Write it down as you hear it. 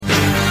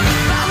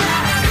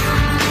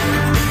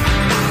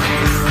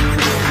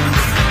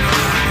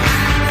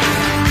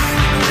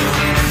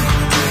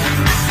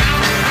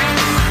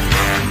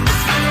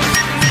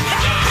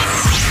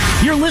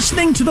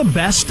listening to the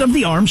best of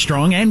the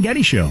Armstrong and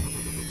Getty Show.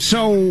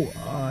 So,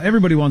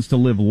 everybody wants to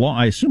live long.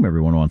 I assume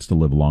everyone wants to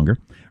live longer.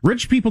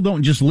 Rich people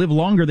don't just live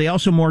longer, they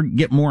also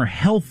get more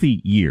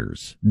healthy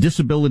years,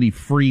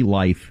 disability-free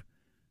life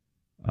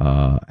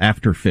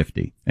after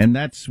 50. And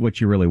that's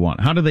what you really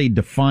want. How do they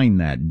define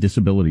that,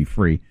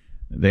 disability-free?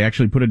 They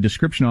actually put a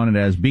description on it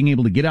as being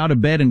able to get out of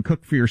bed and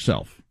cook for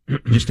yourself.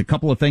 Just a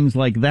couple of things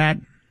like that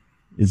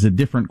is a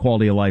different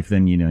quality of life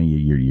than,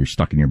 you're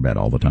stuck in your bed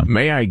all the time.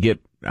 May I get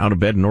out of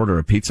bed and order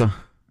a pizza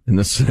in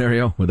this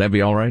scenario? Would that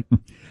be all right?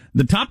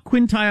 The top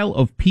quintile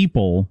of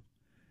people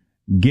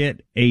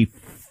get a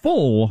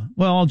full,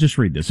 well, I'll just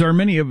read this. There are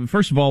many of,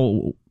 first of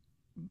all,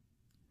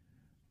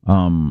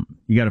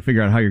 you got to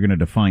figure out how you're going to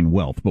define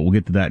wealth, but we'll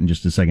get to that in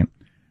just a second.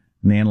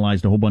 And they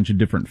analyzed a whole bunch of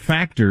different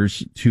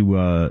factors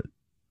to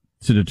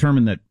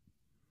determine that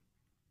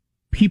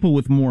people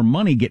with more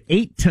money get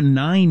 8 to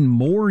 9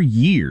 more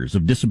years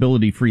of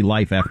disability-free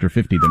life after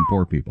 50 than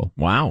poor people.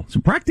 Wow. So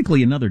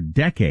practically another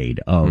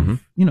decade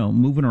of,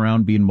 moving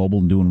around, being mobile,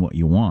 and doing what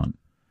you want.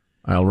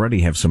 I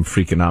already have some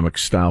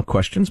Freakonomics-style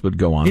questions, but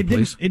go on,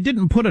 please. It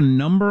didn't put a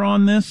number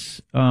on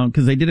this,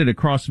 because they did it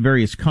across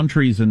various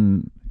countries,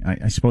 and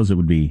I suppose it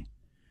would be...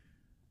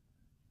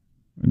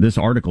 This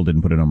article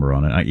didn't put a number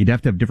on it. You'd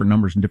have to have different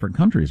numbers in different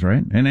countries,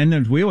 right? And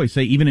as we always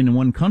say, even in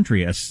one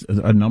country,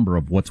 a number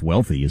of what's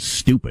wealthy is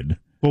stupid.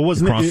 Well,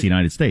 wasn't across the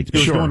United States. It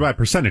was going by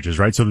percentages,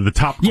 right? So the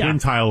top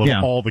quintile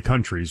of all the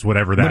countries,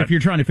 whatever that. But if you're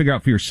trying to figure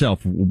out for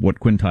yourself what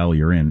quintile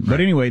you're in. Right.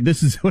 But anyway,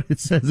 this is what it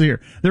says here.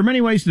 There are many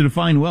ways to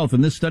define wealth.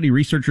 In this study,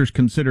 researchers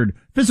considered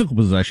physical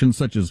possessions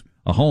such as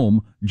a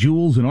home,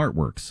 jewels, and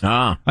artworks.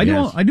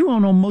 I do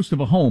own most of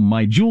a home.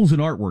 My jewels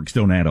and artworks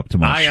don't add up to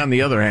much. I, on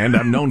the other hand,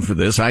 I'm known for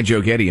this. I,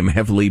 Joe Getty, am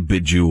heavily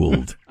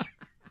bejeweled.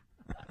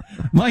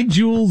 My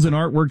jewels and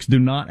artworks do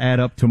not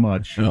add up to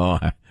much.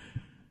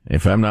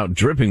 If I'm not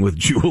dripping with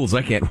jewels,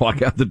 I can't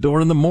walk out the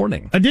door in the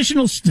morning.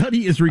 Additional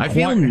study is required. I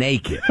feel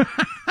naked.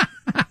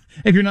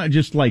 If you're not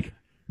just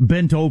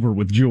bent over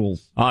with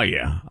jewels. Oh,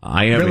 yeah.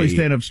 I have really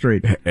stand up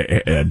straight.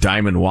 A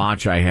diamond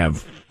watch. I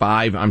have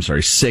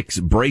 6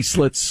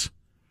 bracelets.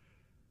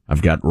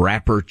 I've got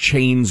wrapper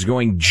chains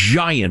going,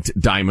 giant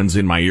diamonds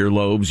in my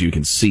earlobes. You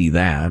can see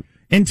that.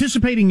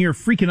 Anticipating your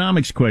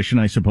Freakonomics question,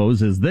 I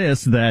suppose, is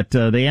this, that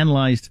they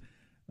analyzed...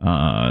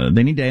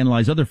 they need to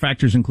analyze other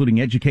factors, including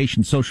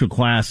education, social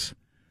class,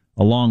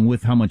 along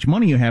with how much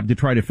money you have to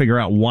try to figure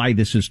out why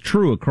this is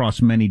true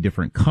across many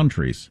different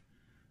countries.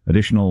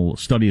 Additional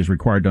study is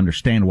required to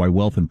understand why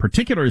wealth in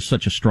particular is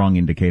such a strong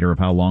indicator of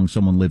how long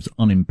someone lives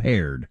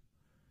unimpaired.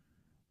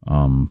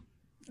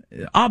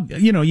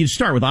 You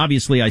start with,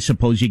 obviously, I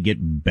suppose you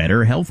get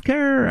better health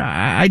care.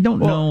 I don't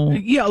know.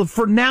 Yeah,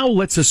 for now,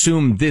 let's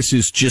assume this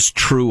is just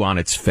true on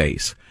its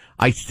face.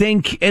 I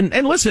think, and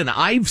listen,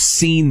 I've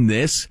seen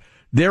this.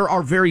 There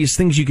are various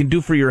things you can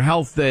do for your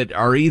health that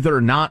are either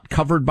not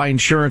covered by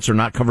insurance or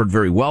not covered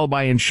very well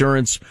by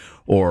insurance,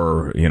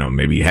 or,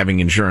 maybe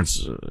having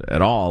insurance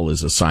at all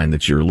is a sign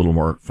that you're a little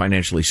more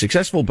financially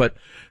successful.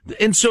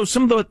 And so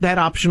some of that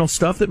optional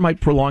stuff that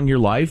might prolong your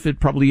life, it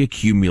probably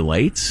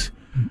accumulates.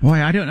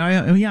 Boy, I don't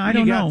know.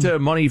 You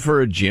got money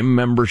for a gym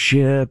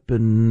membership,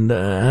 and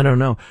I don't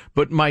know.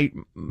 But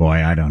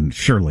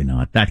surely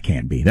not. That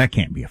can't be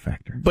a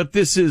factor. But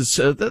this is,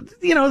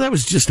 that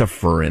was just a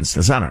for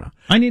instance. I don't know.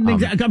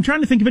 I'm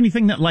trying to think of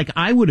anything that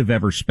I would have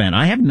ever spent.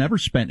 I have never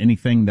spent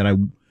anything that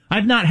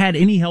I've not had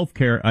any health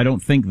care. I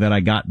don't think that I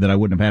got that I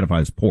wouldn't have had if I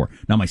was poor.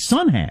 Now my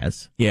son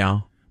has. Yeah.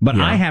 But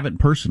I haven't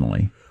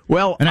personally.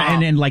 Well, and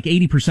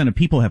 80% of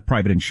people have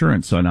private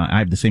insurance, so I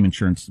have the same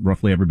insurance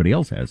roughly everybody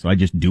else has. So I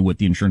just do what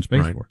the insurance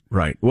pays for.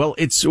 Right. Well,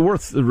 it's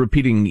worth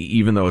repeating,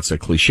 even though it's a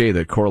cliche,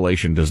 that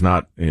correlation does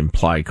not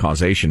imply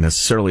causation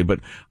necessarily.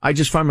 But I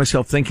just find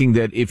myself thinking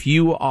that if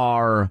you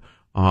are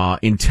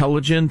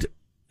intelligent,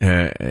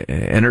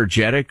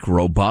 energetic,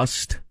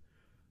 robust,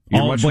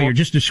 you're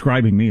just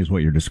describing me as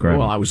what you're describing.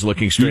 Well, I was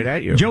looking straight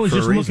at you. Joe was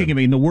just looking at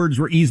me, and the words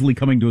were easily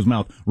coming to his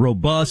mouth.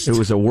 Robust. It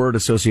was a word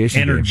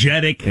association.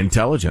 Energetic. Game.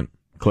 Intelligent.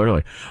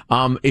 Clearly.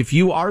 If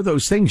you are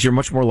those things, you're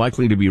much more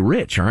likely to be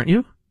rich, aren't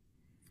you?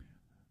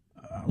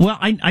 Well,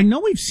 I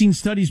know we've seen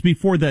studies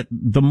before that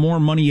the more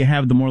money you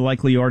have, the more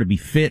likely you are to be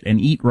fit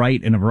and eat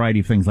right and a variety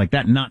of things like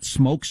that. Not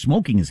smoke.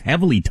 Smoking is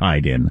heavily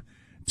tied in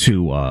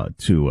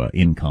to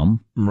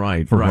income.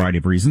 Right. For a variety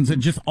of reasons. And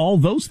just all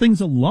those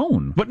things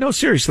alone. But no,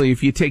 seriously,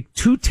 if you take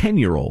 2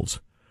 10-year-olds,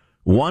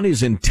 one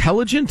is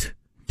intelligent,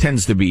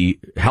 tends to be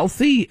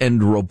healthy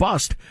and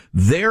robust.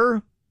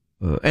 They're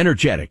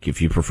energetic,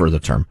 if you prefer the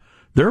term.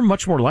 They're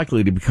much more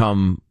likely to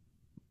become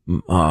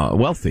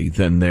wealthy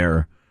than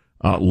their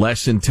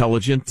less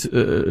intelligent,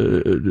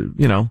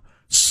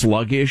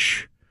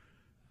 sluggish,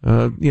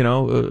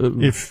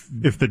 if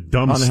the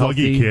dumb unhealthy,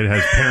 sluggy kid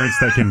has parents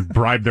that can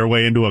bribe their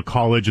way into a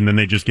college and then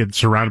they just get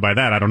surrounded by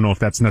that, I don't know if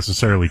that's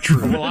necessarily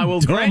true. Well, I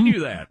will grant you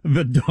that.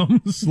 The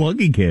dumb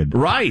sluggy kid.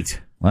 Right.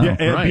 Wow. Yeah,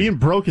 and being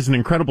broke is an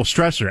incredible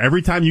stressor.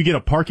 Every time you get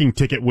a parking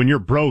ticket when you're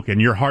broke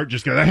and your heart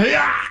just goes,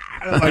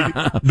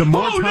 the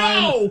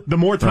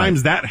more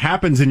times that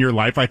happens in your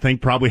life, I think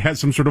probably has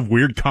some sort of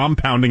weird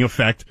compounding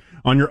effect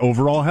on your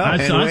overall health.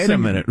 And wait a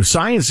minute.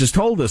 Science has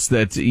told us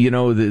that,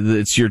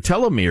 it's your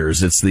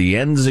telomeres. It's the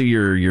ends of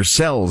your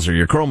cells or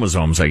your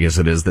chromosomes, I guess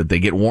it is, that they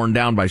get worn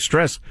down by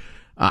stress.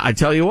 I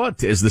tell you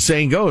what, as the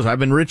saying goes, I've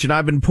been rich and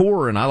I've been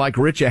poor, and I like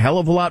rich a hell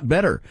of a lot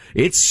better.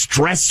 It's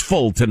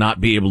stressful to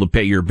not be able to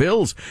pay your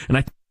bills.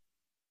 And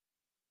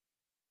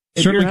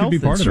certainly could be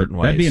part of it.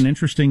 That'd be an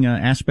interesting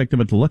aspect of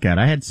it to look at.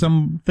 I had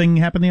something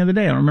happen the other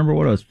day. I don't remember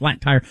what it was.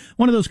 Flat tire.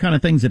 One of those kind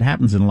of things that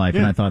happens in life. Yeah.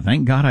 And I thought,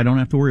 thank God I don't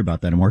have to worry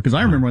about that anymore. Because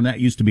I remember when that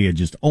used to be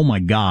oh my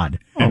God,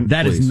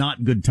 that is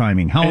not good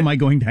timing. How am I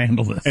going to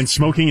handle this? And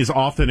smoking is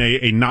often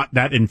a not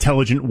that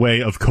intelligent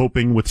way of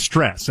coping with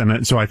stress.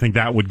 And so I think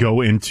that would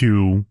go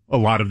into a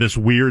lot of this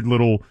weird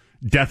little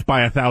death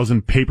by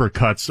 1,000 paper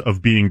cuts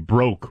of being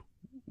broke.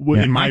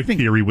 In my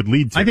theory, would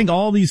lead to. I think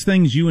all these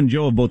things you and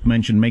Joe have both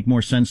mentioned make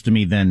more sense to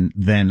me than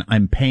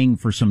I'm paying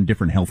for some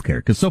different health care.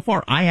 Because so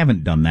far, I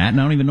haven't done that, and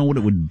I don't even know what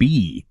it would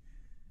be.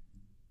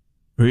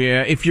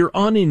 Yeah, if you're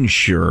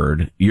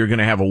uninsured, you're going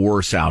to have a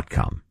worse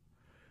outcome.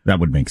 That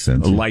would make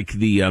sense. Like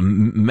the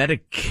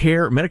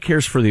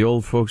Medicare's for the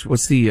old folks.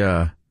 What's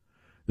the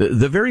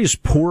various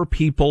poor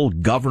people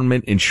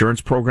government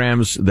insurance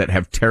programs that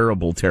have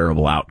terrible,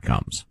 terrible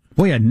outcomes?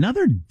 Boy,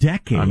 another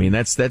decade. I mean,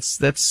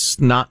 that's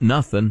not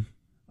nothing.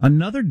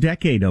 Another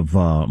decade of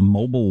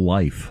mobile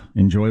life,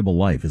 enjoyable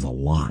life, is a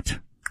lot.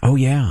 Oh,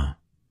 yeah.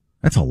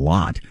 That's a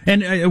lot.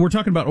 And we're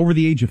talking about over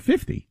the age of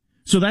 50.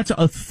 So that's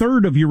a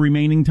third of your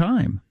remaining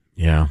time.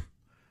 Yeah.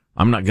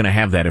 I'm not going to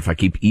have that if I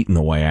keep eating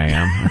the way I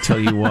am. I'll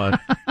tell you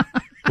what.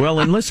 Well,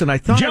 and listen, I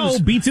thought Joe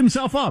beats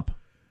himself up.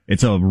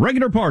 It's a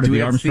regular part of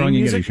the Armstrong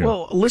and Getty show.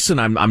 Well, listen,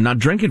 I'm not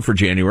drinking for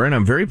January, and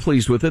I'm very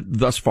pleased with it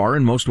thus far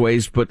in most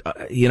ways. But,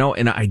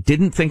 and I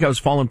didn't think I was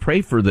falling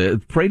prey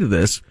to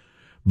this.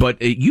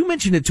 But you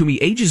mentioned it to me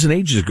ages and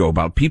ages ago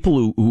about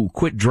people who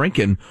quit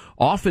drinking.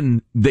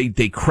 Often they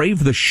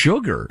crave the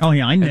sugar. Oh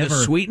yeah, the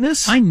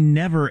sweetness. I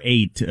never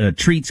ate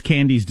treats,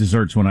 candies,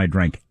 desserts when I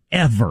drank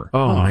ever.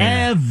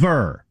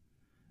 Ever.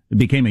 It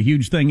became a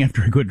huge thing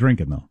after I quit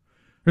drinking, though.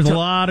 There's a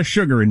lot of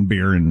sugar in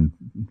beer and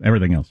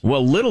everything else.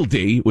 Well, little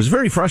D was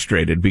very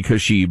frustrated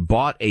because she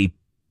bought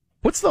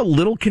what's the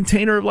little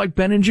container of like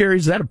Ben and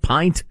Jerry's? Is that a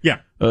pint? Yeah.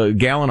 A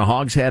gallon of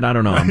hogshead? I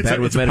don't know. I'm bad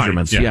with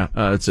measurements. Pint,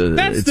 yeah. It's an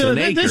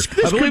acre.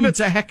 I believe it's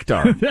a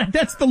hectare.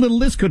 That's the little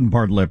this couldn't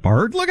part lip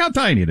part. Look how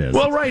tiny it is.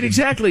 Well, right,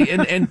 exactly.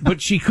 But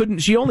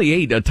she only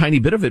ate a tiny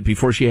bit of it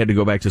before she had to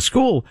go back to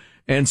school.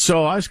 And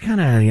so I was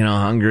kind of,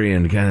 hungry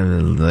and kind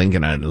of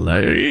thinking,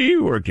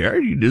 you worked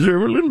hard, you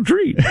deserve a little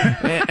treat.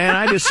 and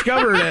I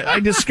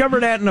discovered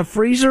that in a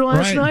freezer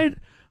last night.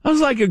 I was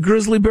like a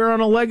grizzly bear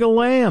on a leg of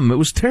lamb. It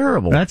was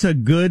terrible. That's a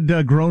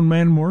good grown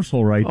man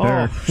morsel right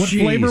there. What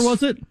flavor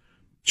was it?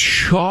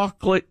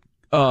 Chocolate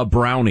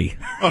brownie.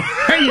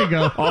 There you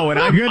go. Oh, and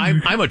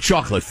I'm a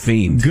chocolate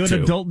fiend. Good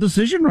too. Adult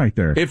decision right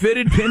there. If it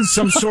had been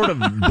some sort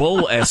of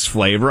Bull S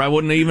flavor, I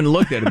wouldn't have even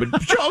looked at it.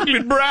 But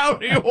chocolate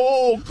brownie,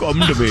 come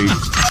to me.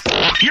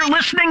 You're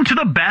listening to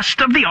the best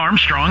of the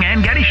Armstrong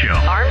and Getty Show.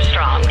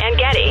 Armstrong and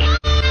Getty.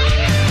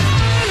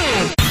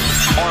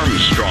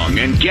 Armstrong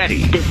and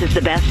Getty. This is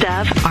the best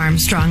of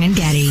Armstrong and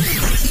Getty.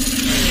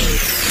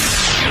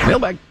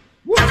 Mailbag.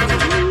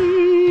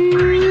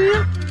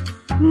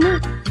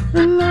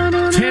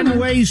 10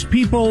 ways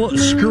people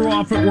screw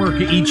off at work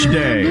each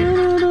day.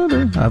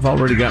 I've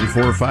already gotten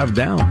 4 or 5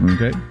 down.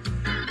 Okay.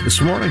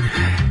 This morning,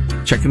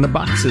 checking the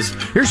boxes.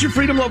 Here's your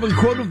freedom-loving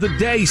quote of the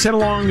day, sent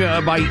along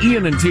by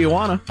Ian in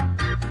Tijuana.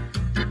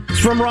 It's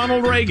from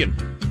Ronald Reagan.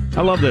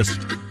 I love this.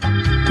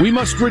 We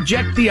must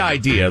reject the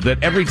idea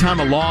that every time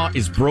a law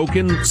is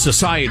broken,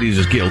 society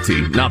is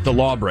guilty, not the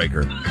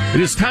lawbreaker.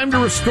 It is time to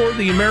restore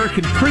the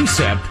American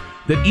precept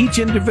that each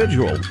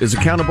individual is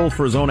accountable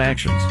for his own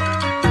actions.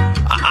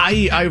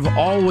 I've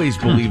always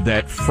believed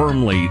that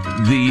firmly.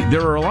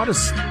 There are a lot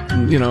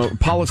of,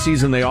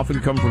 policies, and they often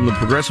come from the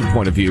progressive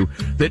point of view,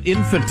 that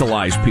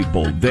infantilize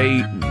people.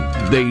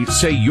 They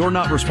say you're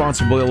not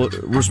responsible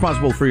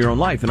for your own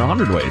life in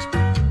 100 ways.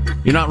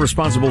 You're not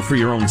responsible for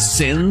your own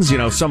sins.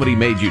 Somebody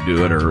made you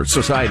do it, or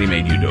society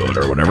made you do it,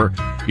 or whatever.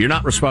 You're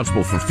not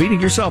responsible for feeding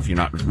yourself. You're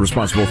not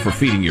responsible for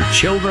feeding your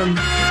children,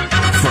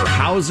 for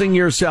housing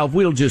yourself.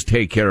 We'll just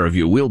take care of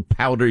you. We'll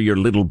powder your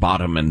little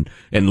bottom and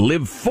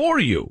live for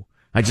you.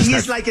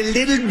 He's like a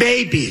little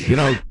baby.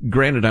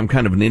 Granted, I'm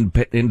kind of an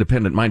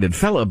independent-minded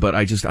fella, but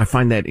I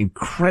find that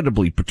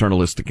incredibly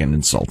paternalistic and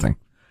insulting.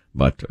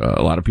 But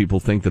a lot of people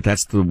think that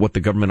that's what the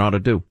government ought to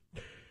do.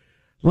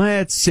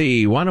 Let's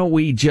see. Why don't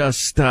we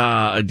just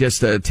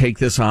take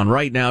this on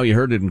right now? You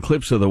heard it in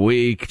clips of the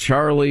week.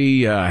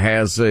 Charlie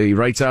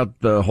writes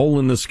out the Hole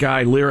in the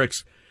Sky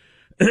lyrics,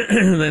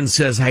 and then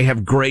says, "I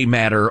have gray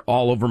matter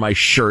all over my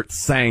shirt.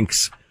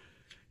 Thanks."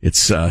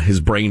 It's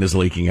his brain is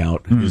leaking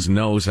out. His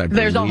nose, I believe.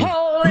 There's a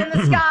hole in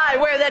the sky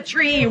where that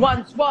tree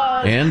once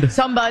was. And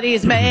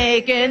somebody's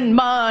making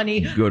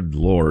money. Good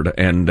Lord.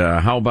 And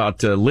how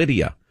about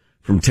Lydia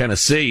from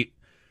Tennessee?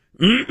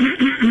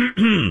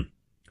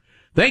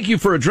 Thank you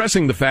for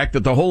addressing the fact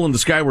that the hole in the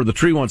sky where the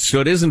tree once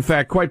stood is, in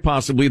fact, quite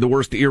possibly the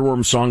worst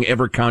earworm song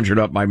ever conjured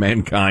up by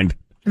mankind.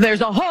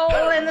 There's a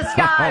hole in the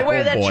sky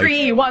where that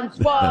tree once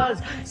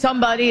was.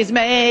 Somebody's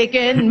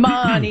making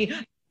money.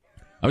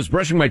 I was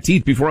brushing my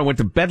teeth before I went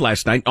to bed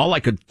last night. All I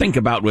could think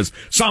about was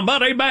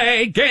somebody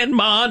making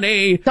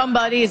money.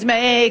 Somebody's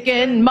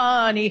making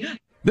money.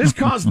 This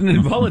caused an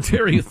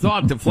involuntary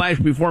thought to flash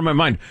before my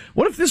mind.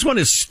 What if this one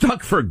is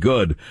stuck for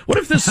good? What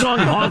if this song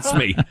haunts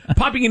me,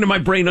 popping into my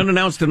brain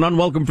unannounced and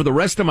unwelcome for the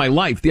rest of my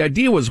life? The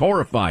idea was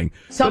horrifying.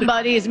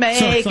 Somebody's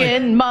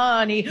making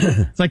money.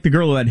 It's like the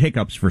girl who had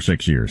hiccups for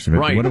 6 years.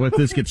 Right. What if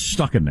this gets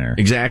stuck in there?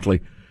 Exactly.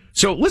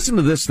 So listen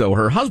to this, though.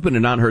 Her husband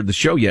had not heard the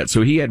show yet,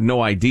 so he had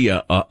no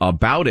idea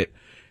about it.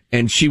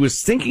 And she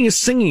was thinking of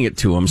singing it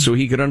to him so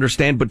he could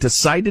understand, but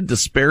decided to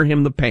spare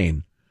him the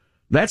pain.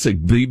 That's a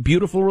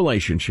beautiful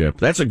relationship.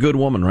 That's a good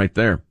woman right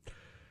there.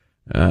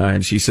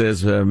 And she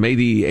says, may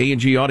the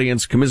A&G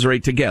audience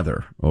commiserate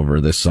together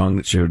over this song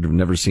that should have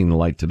never seen the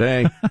light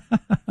today.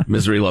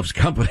 Misery loves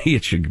company.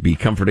 It should be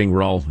comforting.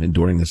 We're all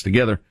enduring this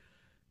together.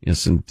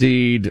 Yes,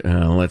 indeed.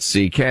 Let's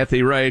see.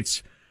 Kathy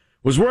writes,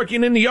 was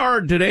working in the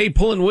yard today,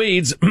 pulling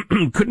weeds.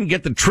 Couldn't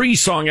get the tree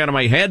song out of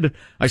my head.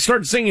 I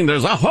started singing,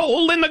 there's a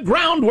hole in the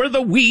ground where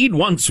the weed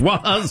once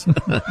was.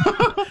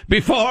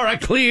 Before I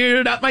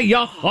cleared out my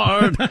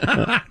yard.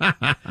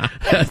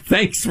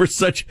 Thanks for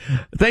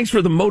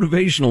the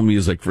motivational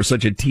music for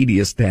such a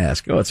tedious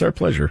task. Oh, it's our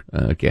pleasure,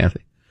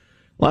 Kathy.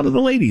 A lot of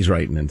the ladies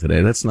writing in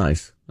today. That's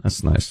nice.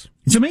 That's nice.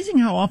 It's amazing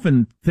how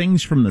often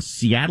things from the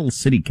Seattle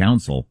City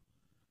Council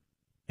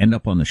end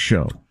up on the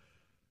show.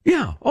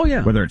 Yeah. Oh,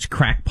 yeah. Whether it's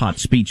crackpot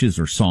speeches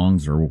or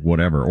songs or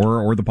whatever,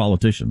 or the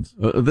politicians.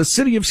 The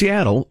city of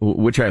Seattle,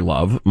 which I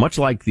love, much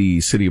like the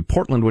city of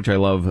Portland, which I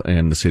love,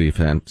 and the city of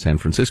San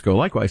Francisco,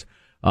 likewise,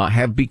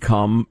 have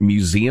become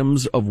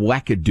museums of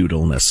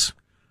wackadoodleness.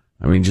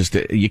 I mean, just,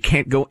 you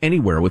can't go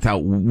anywhere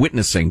without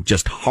witnessing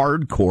just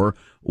hardcore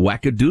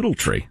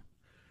wackadoodletry.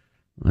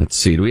 Let's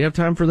see. Do we have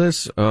time for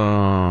this?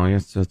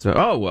 Yes.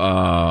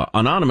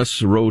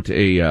 Anonymous wrote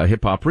a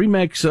hip-hop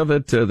remix of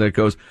it that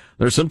goes,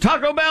 there's some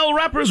Taco Bell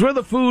wrappers where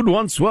the food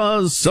once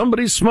was,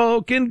 somebody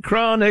smoking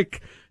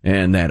chronic.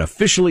 And that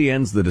officially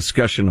ends the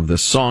discussion of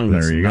this song.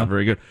 That's not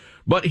very good.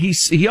 But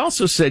he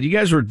also said, you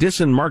guys were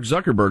dissing Mark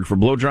Zuckerberg for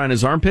blow drying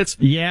his armpits.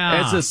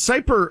 Yeah. As a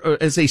sufferer of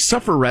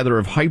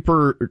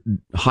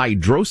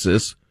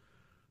hyperhidrosis,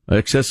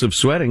 excessive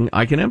sweating,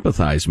 I can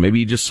empathize. Maybe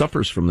he just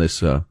suffers from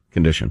this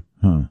condition.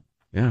 Huh.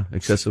 Yeah,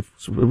 excessive.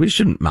 We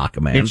shouldn't mock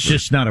a man. It's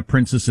just not a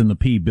Princess and the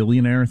Pea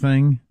billionaire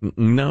thing?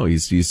 No,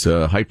 he's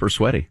hyper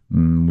sweaty.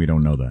 We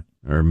don't know that.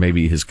 Or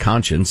maybe his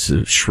conscience,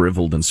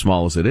 shriveled and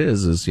small as it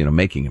is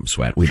making him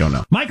sweat. We don't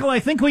know. Michael, I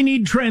think we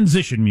need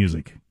transition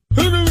music.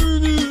 Polls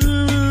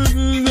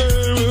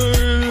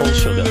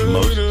show that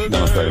most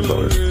Democratic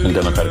voters and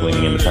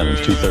Democratic-leaning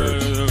independents,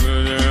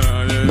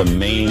 2/3, the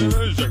main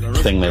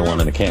thing they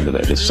want in a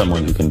candidate is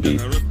someone who can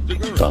beat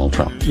Donald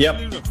Trump.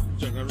 Yep.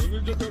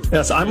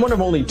 Yes, I'm one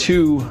of only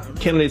 2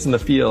 candidates in the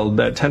field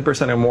that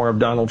 10% or more of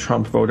Donald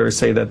Trump voters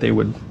say that they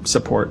would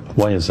support.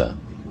 Why is that?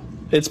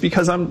 It's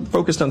because I'm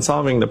focused on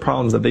solving the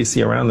problems that they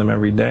see around them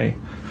every day.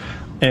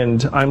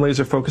 And I'm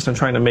laser focused on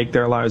trying to make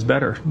their lives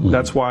better.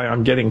 That's why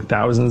I'm getting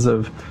thousands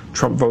of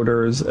Trump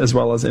voters, as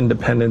well as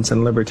independents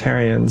and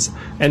libertarians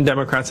and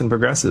Democrats and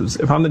progressives.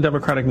 If I'm the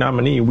Democratic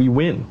nominee, we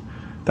win.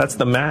 That's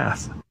the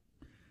math.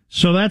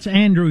 So that's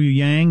Andrew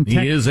Yang.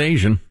 He is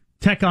Asian.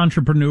 Tech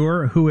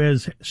entrepreneur who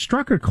has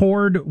struck a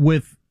chord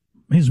with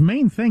his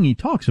main thing he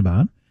talks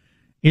about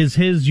is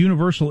his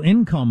universal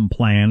income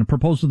plan, a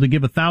proposal to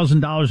give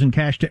 $1,000 in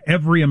cash to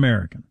every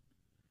American.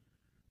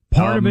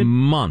 Part of it,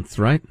 month,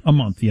 right? A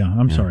month,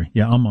 yeah. Sorry.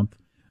 Yeah, a month.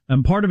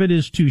 And part of it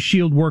is to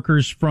shield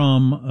workers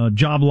from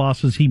job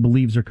losses he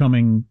believes are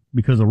coming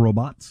because of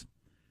robots.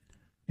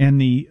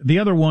 And the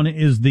other one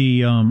is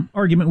the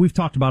argument we've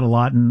talked about a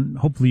lot, and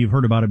hopefully you've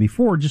heard about it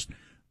before, just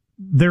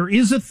there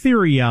is a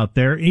theory out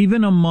there,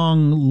 even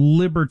among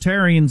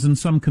libertarians and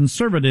some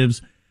conservatives,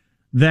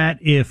 that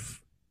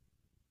if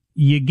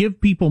you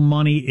give people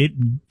money,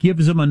 it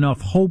gives them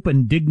enough hope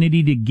and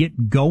dignity to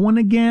get going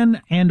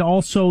again, and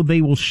also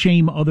they will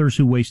shame others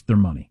who waste their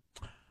money.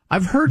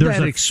 I've heard There's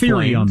that a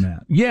explained. theory on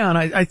that. Yeah, and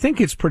I think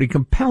it's pretty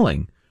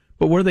compelling.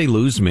 But where they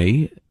lose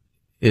me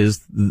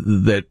is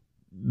that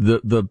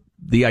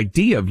the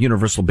idea of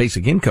universal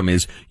basic income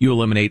is you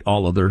eliminate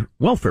all other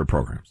welfare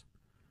programs.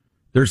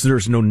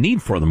 There's no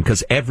need for them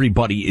because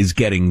everybody is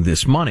getting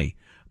this money.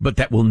 But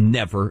that will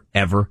never,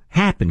 ever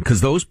happen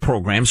because those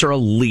programs are a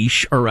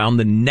leash around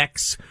the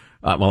necks.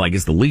 I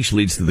guess the leash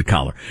leads to the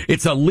collar.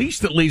 It's a leash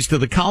that leads to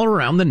the collar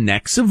around the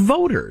necks of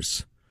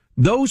voters.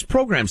 Those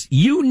programs,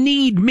 you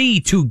need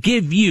me to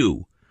give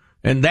you.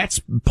 And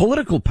that's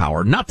political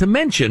power. Not to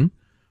mention,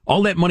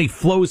 all that money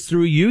flows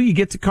through you. You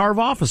get to carve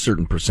off a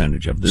certain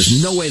percentage of this.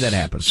 There's no way that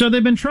happens. So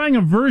they've been trying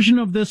a version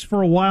of this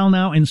for a while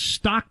now in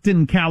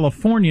Stockton,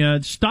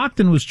 California.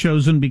 Stockton was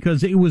chosen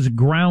because it was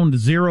ground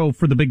zero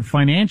for the big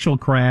financial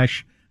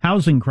crash,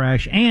 housing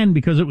crash, and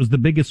because it was the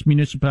biggest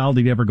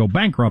municipality to ever go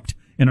bankrupt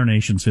in our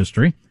nation's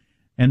history.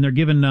 And they're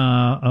given,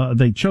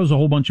 they chose a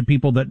whole bunch of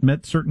people that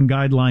met certain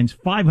guidelines,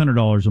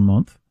 $500 a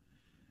month.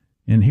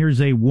 And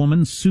here's a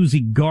woman,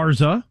 Susie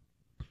Garza,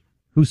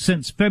 who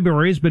since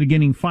February has been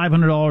getting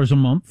 $500 a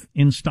month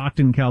in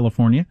Stockton,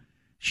 California.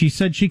 She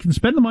said she can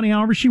spend the money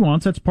however she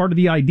wants. That's part of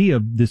the idea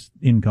of this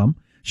income.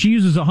 She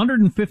uses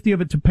 $150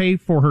 of it to pay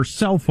for her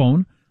cell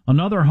phone,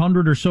 another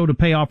 $100 or so to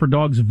pay off her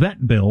dog's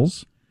vet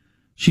bills.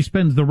 She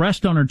spends the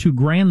rest on her 2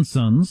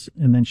 grandsons,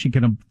 and then she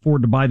can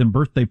afford to buy them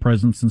birthday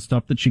presents and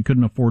stuff that she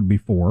couldn't afford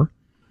before.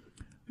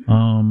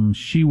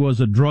 She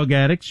was a drug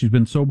addict. She's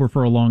been sober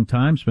for a long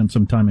time, spent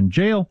some time in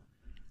jail.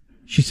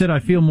 She said, I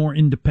feel more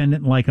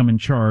independent, like I'm in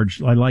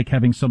charge. I like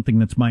having something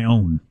that's my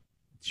own.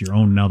 It's your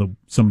own now that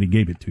somebody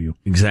gave it to you.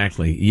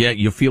 Exactly. Yeah,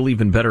 you'll feel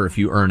even better if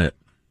you earn it.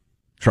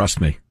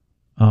 Trust me.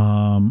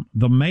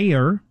 The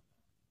mayor,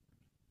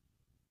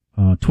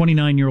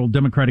 29-year-old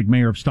Democratic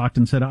mayor of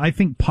Stockton, said, I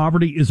think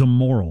poverty is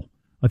immoral.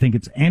 I think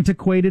it's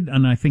antiquated,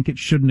 and I think it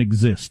shouldn't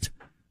exist.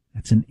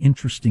 That's an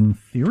interesting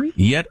theory.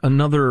 Yet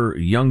another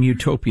young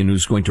utopian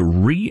who's going to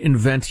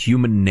reinvent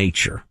human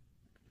nature.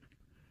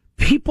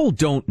 People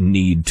don't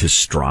need to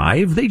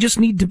strive. They just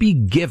need to be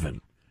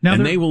given. Now,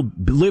 and they will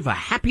live a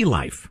happy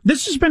life.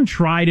 This has been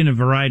tried in a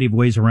variety of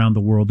ways around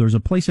the world. There's a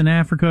place in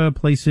Africa, a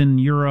place in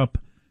Europe.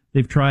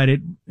 They've tried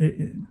it.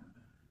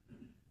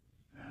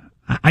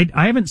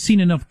 I haven't seen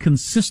enough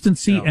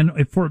consistency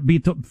and for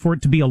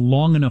it to be a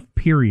long enough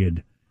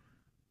period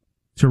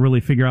to really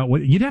figure out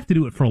what you'd have to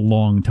do it for a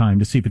long time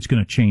to see if it's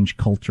going to change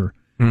culture.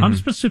 Mm-hmm. I'm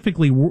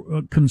specifically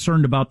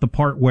concerned about the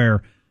part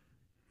where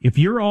if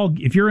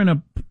you're in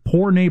a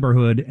poor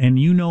neighborhood and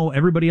you know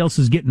everybody else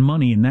is getting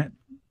money and that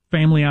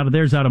family out of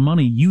there's out of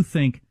money, you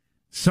think,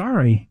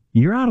 sorry,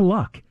 you're out of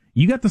luck.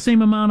 You got the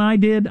same amount I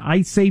did.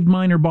 I saved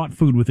mine or bought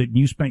food with it, and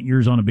you spent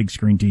yours on a big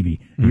screen TV.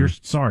 Mm-hmm. You're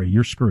sorry,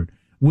 you're screwed.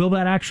 Will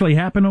that actually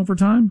happen over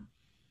time?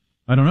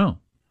 I don't know.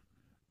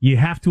 You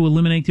have to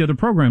eliminate the other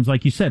programs.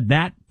 Like you said,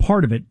 that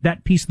part of it,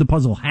 that piece of the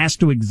puzzle has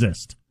to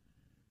exist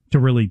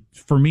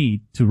for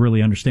me to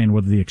really understand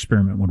whether the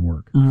experiment would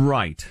work.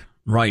 Right.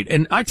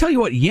 And I tell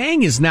you what,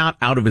 Yang is not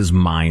out of his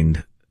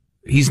mind.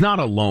 He's not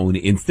alone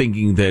in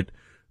thinking that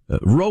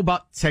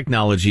robot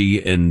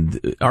technology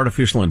and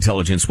artificial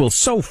intelligence will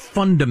so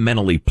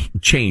fundamentally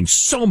change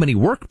so many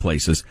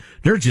workplaces,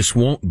 there just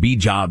won't be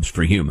jobs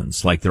for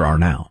humans like there are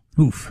now.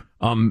 Oof.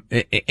 And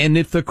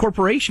if the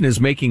corporation is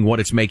making what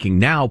it's making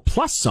now,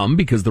 plus some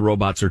because the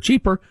robots are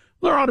cheaper,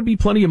 there ought to be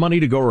plenty of money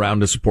to go around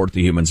to support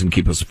the humans and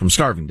keep us from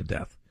starving to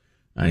death.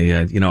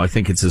 I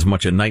think it's as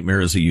much a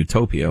nightmare as a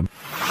utopia.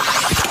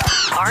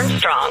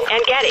 Armstrong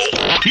and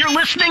Getty. You're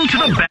listening to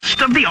the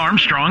best of the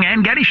Armstrong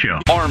and Getty Show.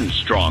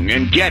 Armstrong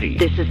and Getty.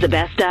 This is the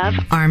best of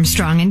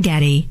Armstrong and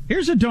Getty.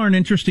 Here's a darn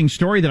interesting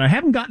story that I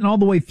haven't gotten all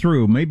the way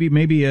through.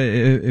 Maybe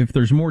if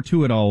there's more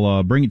to it,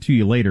 I'll bring it to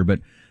you later. But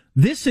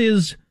this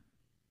is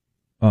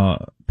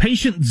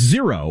patient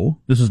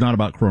zero. This is not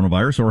about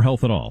coronavirus or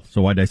health at all.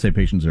 So why did I say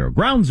patient zero?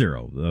 Ground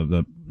zero.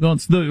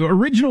 It's the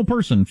original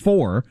person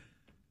for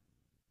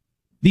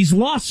these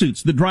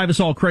lawsuits that drive us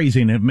all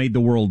crazy and have made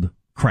the world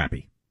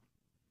crappy.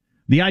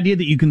 The idea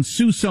that you can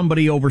sue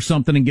somebody over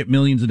something and get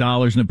millions of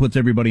dollars and it puts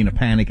everybody in a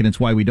panic and it's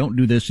why we don't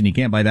do this and you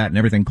can't buy that and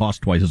everything costs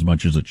twice as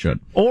much as it should.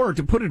 Or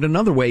to put it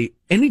another way,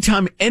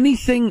 anytime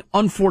anything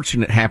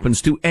unfortunate happens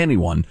to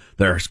anyone,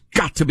 there's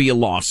got to be a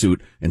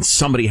lawsuit and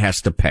somebody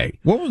has to pay.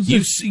 What was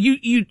this?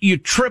 You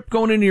trip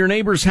going into your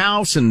neighbor's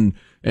house and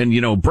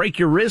break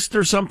your wrist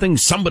or something,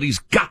 somebody's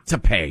got to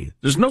pay.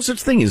 There's no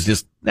such thing as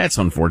just, that's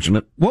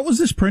unfortunate. What was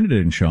this printed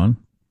in, Sean?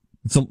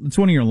 It's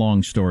one of your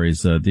long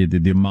stories,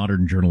 the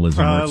modern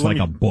journalism, where it's like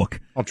a book.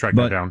 I'll track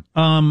that down.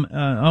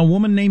 A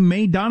woman named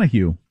Mae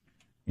Donahue,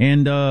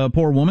 and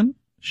poor woman,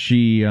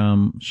 she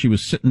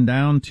was sitting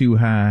down to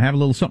have a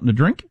little something to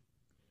drink.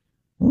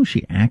 What was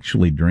she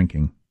actually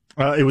drinking?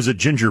 It was a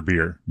ginger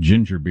beer.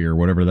 Ginger beer,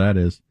 whatever that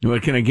is.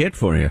 What can I get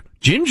for you?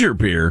 Ginger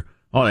beer?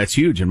 Oh, that's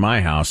huge in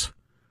my house.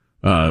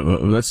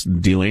 That's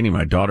Delaney,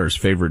 my daughter's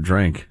favorite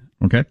drink.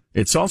 Okay.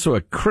 It's also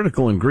a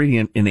critical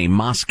ingredient in a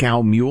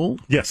Moscow mule.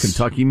 Yes.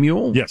 Kenucky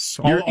mule. Yes.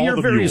 All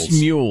your various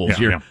mules.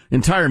 Your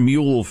entire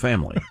mule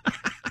family.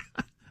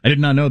 I did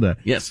not know that.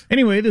 Yes.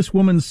 Anyway, this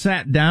woman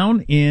sat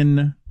down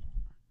in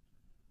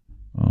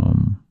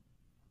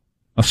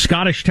a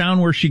Scottish town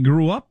where she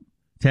grew up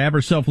to have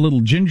herself a little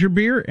ginger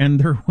beer,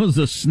 and there was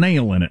a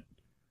snail in it.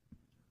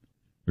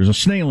 There's a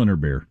snail in her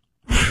beer.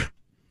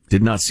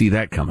 Did not see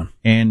that coming.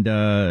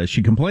 And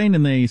she complained,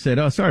 and they said,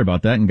 oh, sorry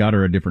about that, and got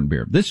her a different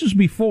beer. This was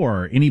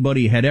before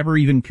anybody had ever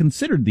even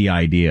considered the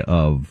idea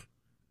of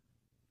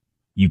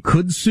you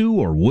could sue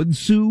or would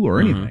sue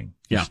or anything.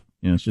 Yeah.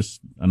 It's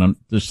just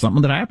there's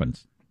something that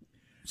happens.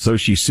 So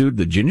she sued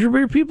the ginger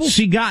beer people?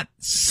 She got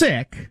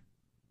sick.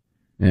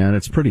 Yeah,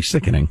 that's pretty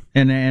sickening.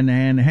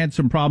 And had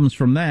some problems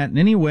from that. And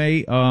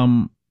anyway,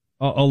 a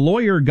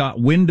lawyer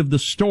got wind of the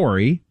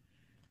story,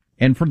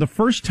 and for the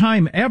first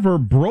time ever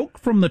broke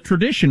from the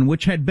tradition,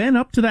 which had been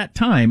up to that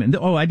time. And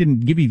I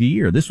didn't give you the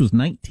year. This was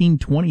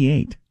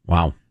 1928.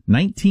 Wow.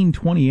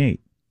 1928.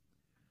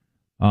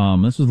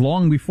 This was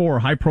long before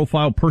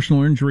high-profile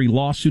personal injury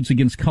lawsuits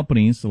against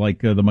companies like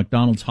the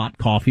McDonald's hot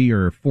coffee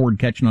or Ford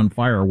catching on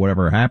fire or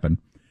whatever happened.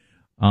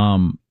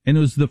 And it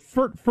was the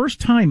first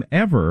time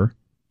ever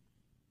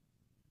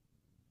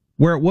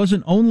where it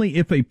wasn't only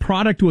if a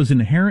product was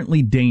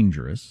inherently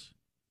dangerous,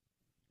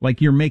 like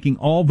you're making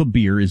all the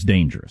beer is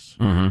dangerous.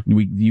 Mm-hmm.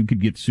 You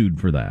could get sued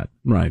for that.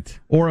 Right.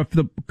 Or if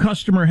the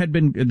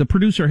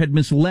producer had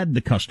misled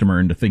the customer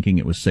into thinking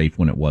it was safe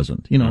when it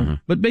wasn't, Mm-hmm.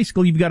 But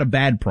basically you've got a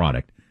bad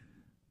product.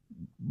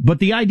 But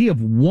the idea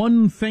of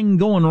one thing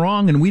going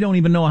wrong and we don't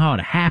even know how it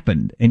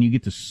happened and you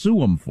get to sue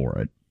them for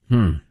it,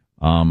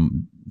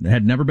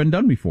 had never been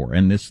done before.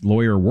 And this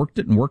lawyer worked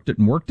it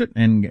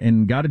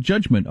and got a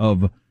judgment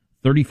of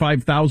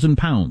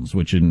 £35,000,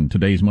 which in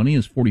today's money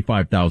is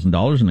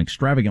 $45,000, an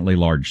extravagantly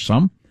large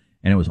sum.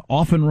 And it was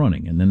off and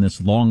running. And then this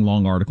long,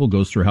 long article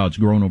goes through how it's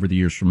grown over the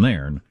years from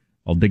there. And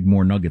I'll dig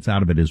more nuggets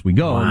out of it as we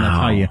go. Wow. And that's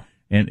how you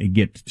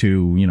get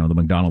to, the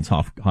McDonald's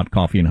hot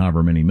coffee and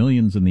however many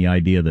millions, and the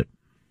idea that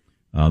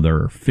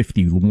there are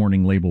 50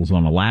 warning labels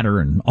on a ladder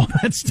and all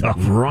that stuff.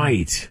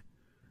 Right.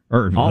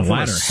 Or a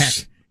ladder.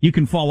 Heck, you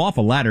can fall off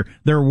a ladder.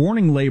 There are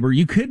warning labels.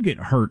 You could get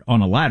hurt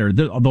on a ladder.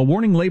 The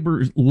warning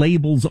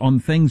labels on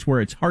things where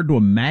it's hard to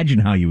imagine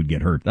how you would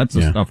get hurt. That's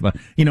the stuff that,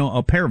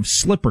 a pair of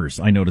slippers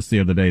I noticed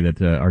the other day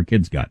that our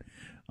kids got.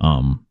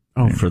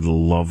 For the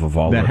love of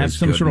all that has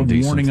some sort of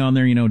warning on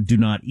there, do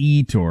not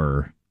eat,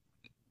 or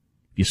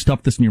if you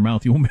stuff this in your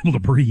mouth, you won't be able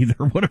to breathe,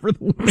 or whatever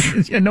the warning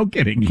is. Yeah, no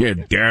kidding. Yeah,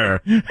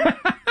 dare.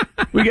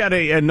 We got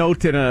a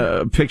note and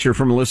a picture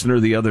from a listener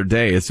the other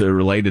day. It's a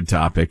related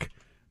topic.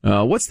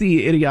 What's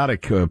the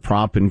idiotic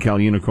prop in Cal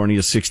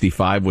Unicornia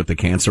 65 with the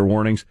cancer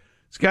warnings?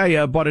 This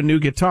guy bought a new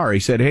guitar. He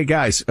said, "Hey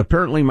guys,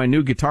 apparently my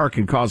new guitar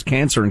can cause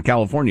cancer in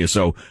California,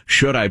 so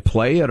should I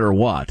play it or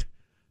what?"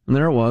 And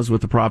there it was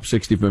with the prop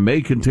 65. May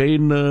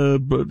contain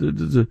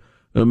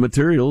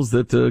materials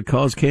that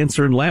cause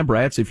cancer in lab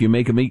rats if you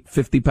make them eat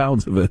 50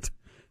 pounds of it.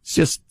 It's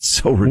just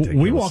so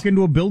ridiculous. We walk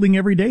into a building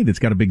every day that's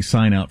got a big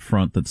sign out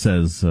front that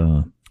says,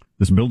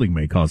 this building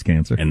may cause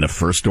cancer. And the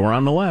first door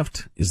on the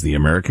left is the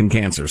American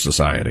Cancer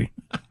Society.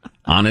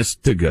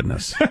 Honest to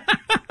goodness.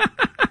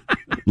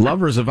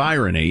 Lovers of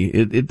irony,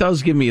 it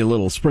does give me a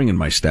little spring in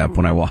my step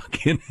when I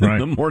walk in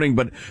the morning,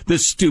 but the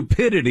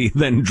stupidity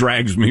then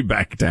drags me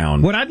back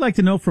down. What I'd like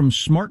to know from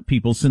smart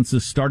people, since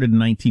this started in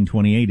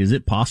 1928, is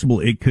it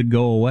possible it could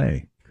go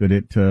away? Could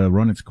it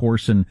run its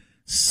course and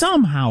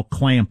somehow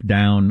clamp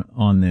down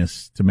on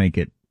this to make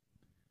it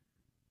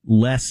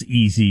less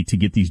easy to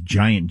get these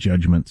giant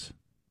judgments?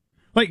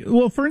 Like,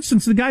 well, for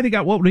instance, the guy that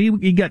got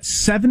he got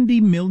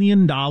 $70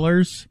 million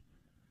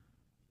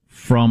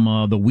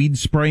from the weed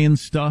spray and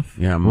stuff.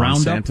 Yeah,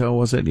 Monsanto, Roundup.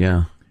 was it?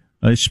 Yeah.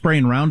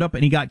 Spraying Roundup,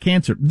 and he got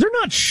cancer. They're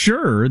not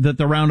sure that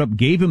the Roundup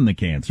gave him the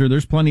cancer.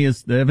 There's plenty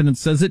of evidence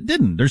says it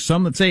didn't. There's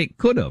some that say it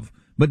could have,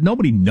 but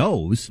nobody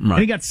knows. Right.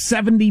 And he got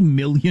 $70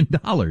 million.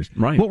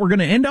 Right. What we're going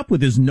to end up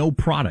with is no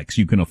products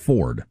you can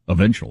afford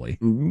eventually.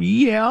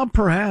 Yeah,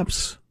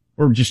 perhaps.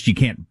 Or just you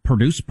can't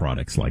produce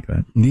products like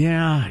that.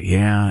 Yeah.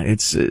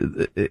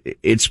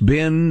 It's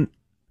been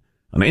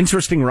an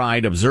interesting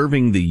ride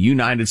observing the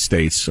United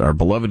States, our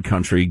beloved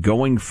country,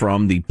 going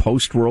from the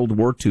post-World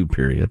War II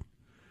period,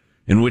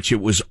 in which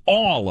it was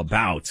all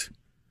about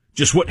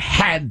just what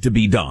had to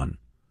be done.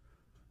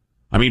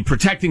 I mean,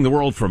 protecting the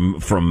world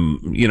from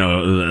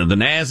the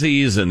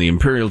Nazis and the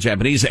Imperial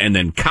Japanese, and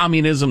then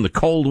communism, the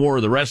Cold War,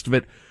 the rest of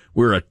it.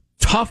 We're a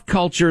tough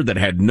culture that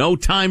had no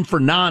time for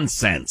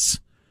nonsense.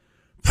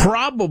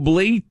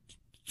 Probably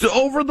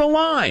over the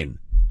line.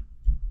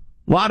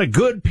 A lot of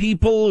good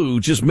people who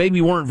just maybe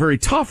weren't very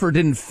tough or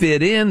didn't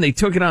fit in. They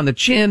took it on the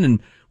chin,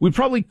 and we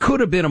probably could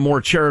have been a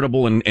more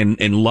charitable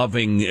and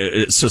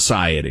loving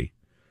society.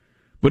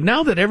 But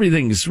now that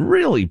everything's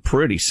really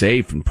pretty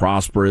safe and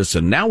prosperous,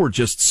 and now we're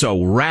just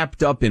so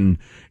wrapped up in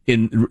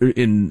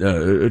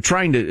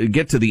trying to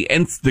get to the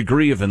nth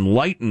degree of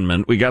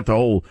enlightenment, we got the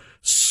whole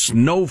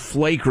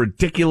snowflake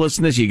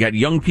ridiculousness. You got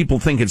young people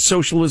thinking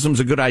socialism's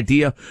a good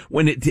idea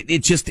when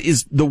it just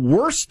is the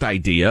worst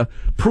idea,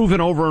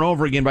 proven over and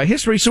over again by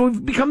history. So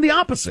we've become the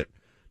opposite.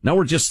 Now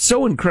we're just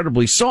so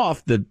incredibly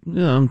soft that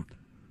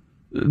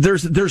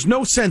there's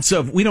no sense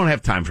of we don't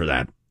have time for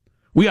that.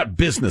 We got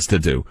business to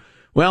do.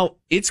 Well,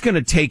 it's going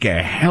to take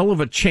a hell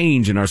of a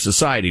change in our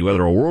society,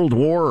 whether a world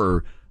war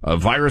or a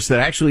virus that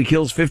actually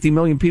kills 50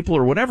 million people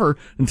or whatever,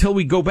 until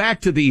we go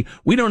back to the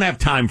we don't have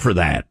time for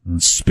that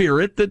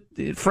spirit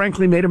that,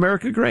 frankly, made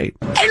America great.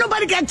 Ain't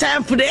nobody got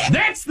time for that.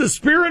 That's the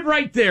spirit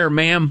right there,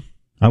 ma'am.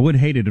 I would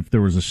hate it if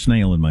there was a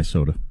snail in my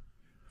soda.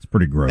 It's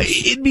pretty gross.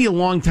 It'd be a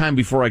long time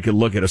before I could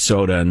look at a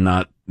soda and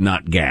not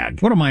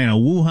gag. What am I, in a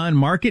Wuhan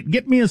market?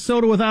 Get me a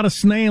soda without a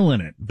snail in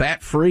it.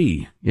 Bat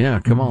free. Yeah,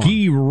 come on.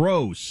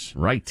 Gross.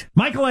 Right.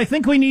 Michael, I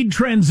think we need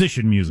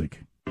transition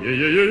music.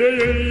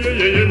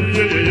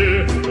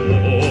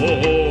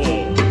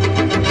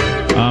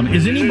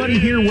 Is anybody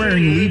here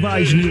wearing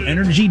Levi's new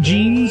energy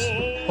jeans?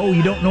 Oh,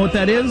 you don't know what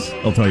that is?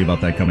 I'll tell you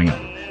about that coming up.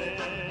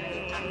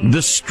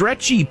 The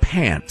stretchy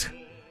pant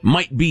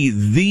might be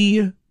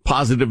the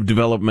positive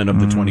development of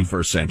the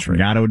 21st century.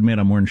 Gotta admit,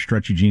 I'm wearing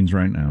stretchy jeans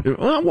right now.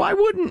 Well, why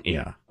wouldn't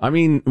you? I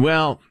mean,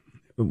 well,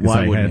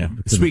 why wouldn't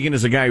you? Speaking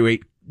as a guy who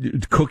ate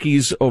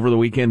cookies over the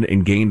weekend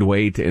and gained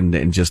weight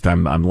and just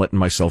I'm letting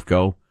myself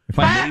go.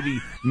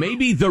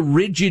 Maybe the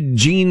rigid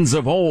genes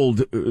of old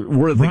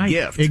were the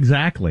gift.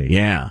 Exactly.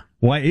 Yeah.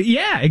 Why?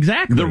 Yeah,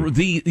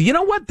 exactly. You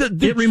know what?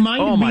 It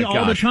reminded me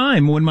all the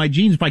time when my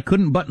jeans, if I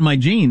couldn't button my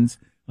jeans,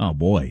 oh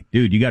boy,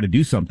 dude, you got to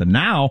do something.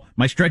 Now,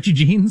 my stretchy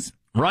jeans.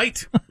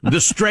 Right. The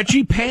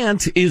stretchy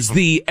pant is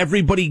the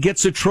everybody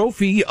gets a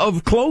trophy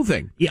of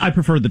clothing. Yeah, I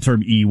prefer the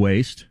term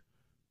e-waist.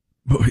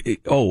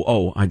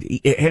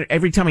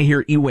 Every time I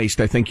hear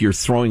e-waist, I think you're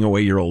throwing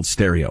away your old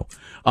stereo.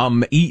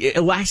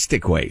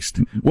 Elastic waist.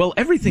 Well,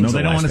 everything's elastic. No,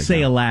 they don't want to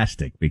say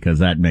elastic because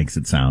that makes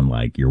it sound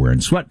like you're wearing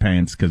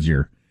sweatpants because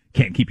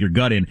can't keep your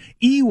gut in.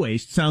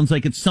 E-waist sounds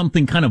like it's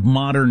something kind of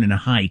modern and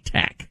high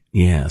tech.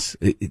 Yes.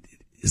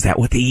 Is that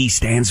what the E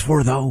stands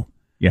for, though?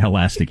 Yeah,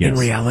 elastic, yes. In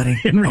reality?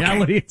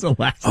 Okay. It's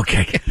elastic.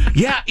 Okay.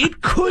 Yeah,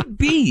 it could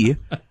be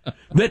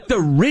that the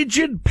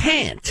rigid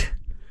pant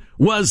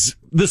was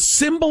the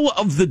symbol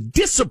of the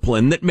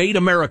discipline that made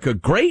America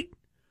great,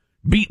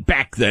 beat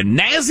back the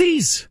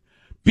Nazis,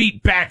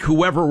 beat back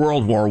whoever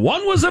World War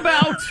I was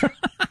about,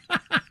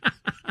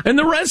 and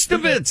the rest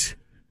of it.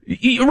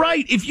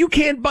 Right. If you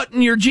can't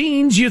button your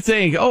jeans, you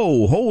think,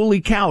 oh,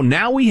 holy cow,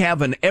 now we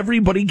have an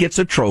everybody gets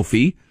a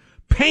trophy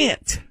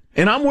pant.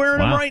 And I'm wearing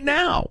them right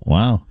now.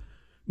 Wow.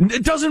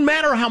 It doesn't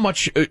matter how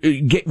much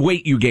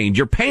weight you gained.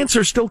 Your pants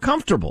are still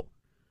comfortable.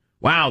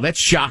 Wow, that's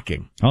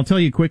shocking. I'll tell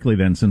you quickly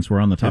then, since we're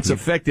on the topic. It's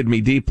affected me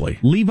deeply.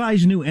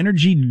 Levi's new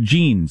energy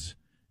jeans.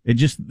 I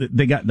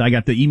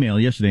got the email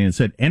yesterday and it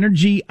said,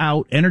 energy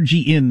out, energy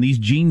in. These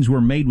jeans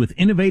were made with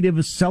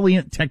innovative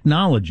salient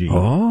technology.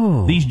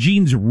 Oh. These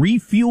jeans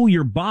refuel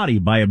your body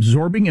by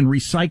absorbing and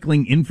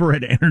recycling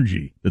infrared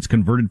energy that's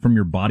converted from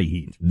your body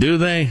heat. Do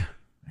they?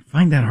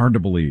 Find that hard to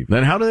believe.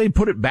 Then how do they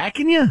put it back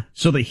in you?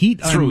 So the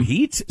heat through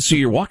heat? So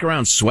you're walking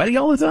around sweaty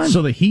all the time?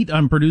 So the heat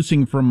I'm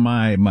producing from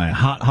my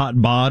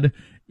hot bod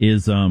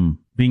is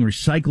being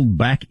recycled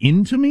back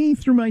into me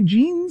through my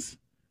jeans?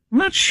 I'm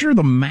not sure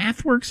the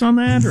math works on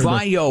that.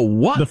 Via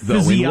what, the though?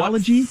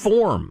 physiology? In what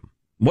form?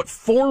 What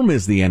form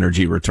is the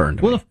energy returned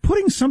to me? Well, if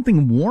putting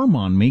something warm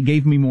on me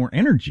gave me more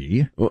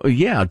energy. Well,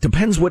 yeah, it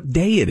depends what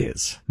day it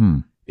is.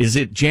 Is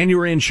it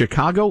January in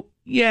Chicago?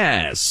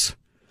 Yes.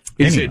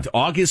 Is it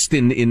August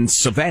in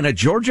Savannah,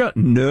 Georgia?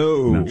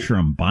 No. I'm not sure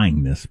I'm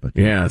buying this, but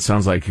yeah, it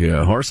sounds like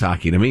horse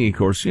hockey to me. Of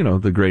course, you know,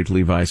 the great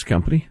Levi's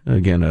company.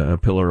 Again, a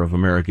pillar of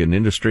American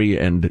industry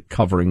and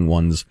covering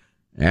one's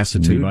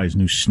assitude. Levi's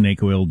new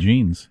snake oil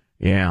jeans.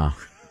 Yeah.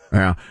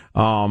 Yeah.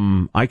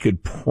 I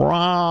could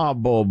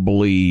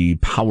probably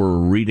power a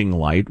reading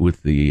light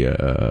with the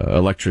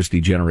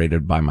electricity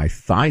generated by my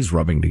thighs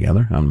rubbing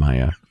together on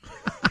my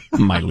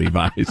my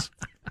Levi's.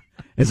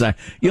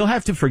 You'll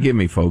have to forgive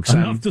me, folks.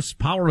 Enough to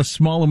power a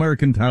small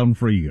American town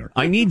for a year.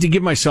 I need to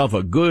give myself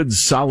a good,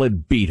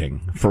 solid beating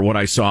for what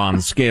I saw on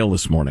the scale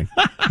this morning.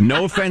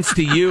 No offense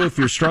to you if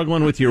you're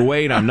struggling with your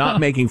weight. I'm not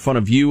making fun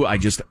of you.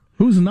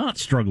 Who's not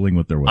struggling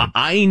with their weight?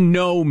 I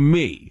know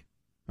me.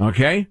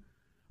 Okay?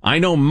 I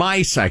know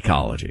my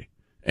psychology.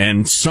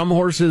 And some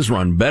horses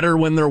run better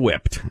when they're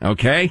whipped.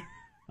 Okay?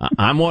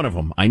 I'm one of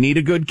them. I need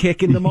a good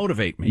kicking to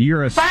motivate me.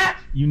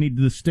 You need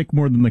the stick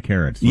more than the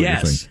carrots.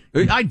 Yes.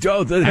 I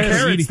do. The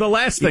carrots, the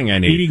last thing I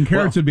need. Eating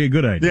carrots would be a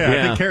good idea. Yeah,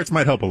 I think carrots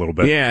might help a little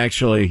bit. Yeah,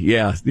 actually,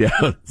 yeah.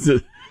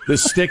 The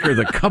stick or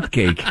the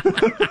cupcake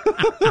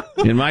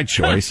in my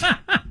choice.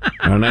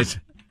 A nice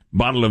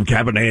bottle of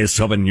Cabernet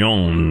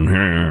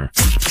Sauvignon.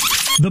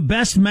 The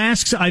best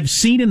masks I've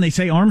seen, and they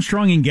say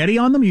Armstrong and Getty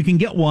on them. You can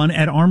get one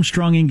at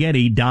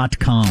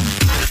armstrongandgetty.com.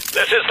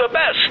 This is the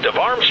best of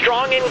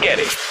Armstrong and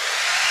Getty.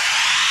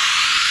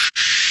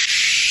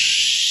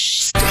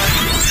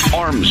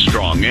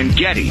 Armstrong and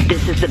Getty.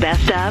 This is the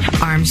best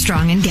of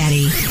Armstrong and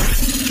Getty.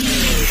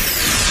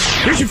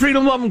 Here's your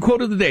freedom loving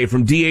quote of the day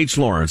from D.H.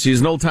 Lawrence. He's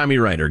an old-timey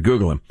writer.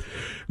 Google him.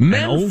 An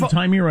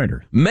old-timey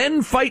writer.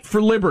 Men fight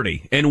for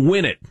liberty and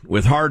win it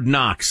with hard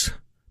knocks.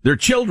 Their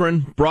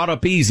children, brought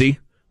up easy,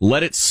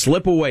 let it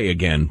slip away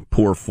again,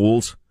 poor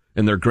fools.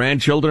 And their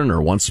grandchildren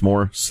are once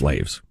more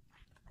slaves.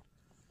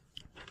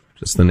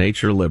 Just the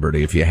nature of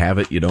liberty. If you have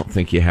it, you don't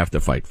think you have to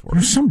fight for it.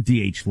 There's some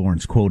D.H.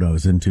 Lawrence quote I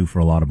was into for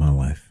a lot of my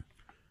life.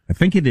 I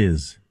think it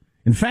is.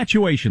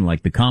 Infatuation,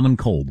 like the common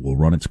cold, will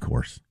run its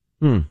course.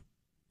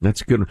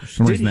 That's good.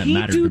 Did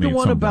he do the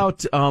one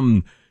about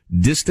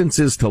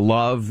distances to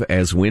love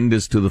as wind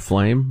is to the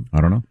flame?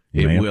 I don't know.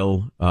 It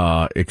will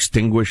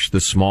extinguish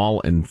the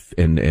small and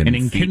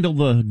enkindle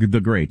the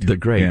great. The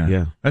great,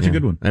 yeah. That's a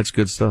good one. That's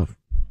good stuff.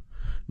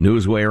 Knew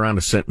his way around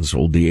a sentence,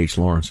 old D.H.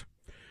 Lawrence.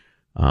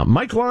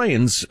 Mike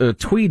Lyons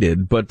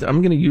tweeted, but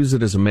I'm going to use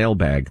it as a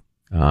mailbag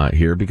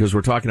here because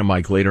we're talking to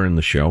Mike later in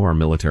the show, our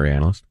military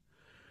analyst.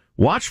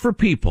 Watch for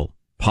people,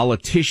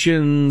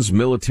 politicians,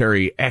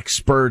 military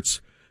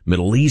experts,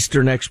 Middle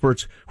Eastern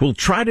experts, who will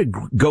try to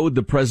goad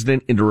the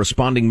president into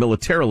responding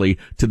militarily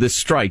to this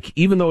strike,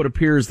 even though it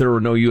appears there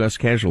were no U.S.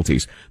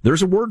 casualties.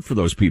 There's a word for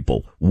those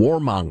people,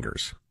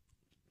 warmongers.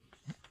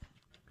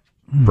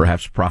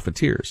 Perhaps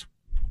profiteers.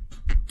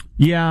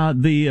 Yeah,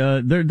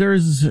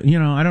 there's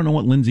I don't know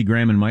what Lindsey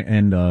Graham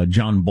and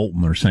John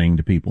Bolton are saying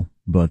to people,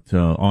 but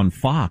on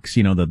Fox,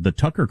 the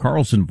Tucker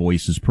Carlson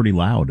voice is pretty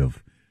loud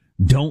of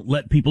don't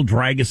let people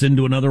drag us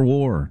into another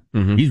war.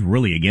 Mm-hmm. He's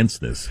really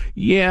against this.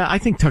 Yeah, I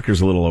think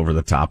Tucker's a little over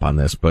the top on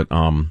this, but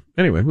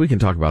anyway, we can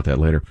talk about that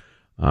later.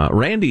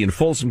 Randy in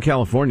Folsom,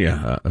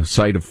 California, a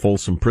site of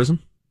Folsom Prison.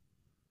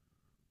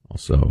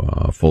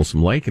 Also,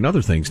 Folsom Lake and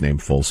other things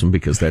named Folsom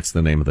because that's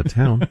the name of the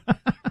town.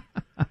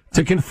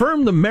 To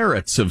confirm the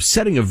merits of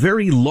setting a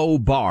very low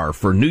bar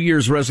for New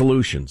Year's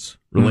resolutions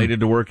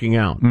related to working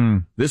out.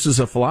 This is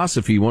a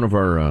philosophy one of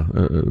our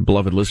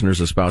beloved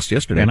listeners espoused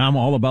yesterday. And I'm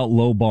all about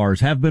low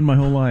bars. Have been my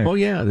whole life. Oh,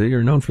 yeah,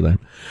 you're known for that.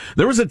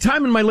 There was a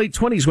time in my late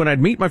 20s when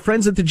I'd meet my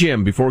friends at the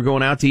gym before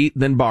going out to eat,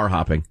 then bar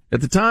hopping. At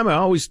the time,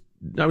 I was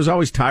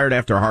always tired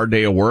after a hard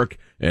day of work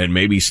and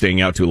maybe staying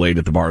out too late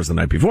at the bars the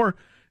night before.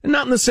 And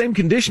not in the same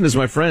condition as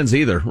my friends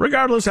either.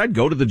 Regardless, I'd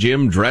go to the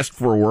gym dressed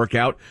for a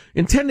workout,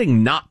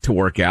 intending not to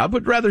work out,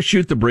 but rather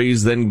shoot the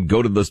breeze than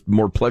go to the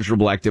more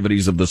pleasurable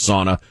activities of the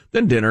sauna,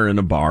 then dinner in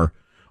a bar.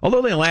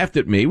 Although they laughed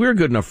at me, we were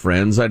good enough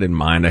friends. I didn't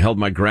mind. I held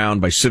my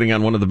ground by sitting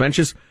on one of the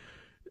benches.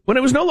 When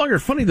it was no longer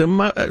funny to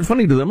them, I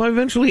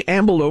eventually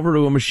ambled over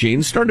to a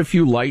machine, started a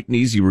few light and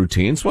easy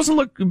routines. It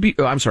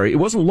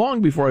wasn't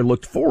long before I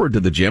looked forward to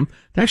the gym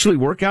to actually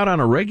work out on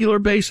a regular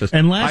basis.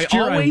 And last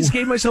year, I always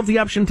gave myself the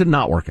option to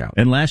not work out.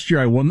 And last year,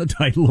 I won the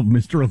title of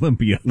Mr.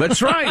 Olympia.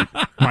 That's right.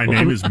 My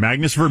name is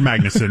Magnus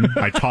Vermagnuson.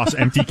 I toss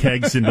empty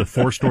kegs into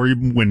 4-story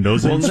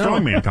windows in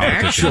strongman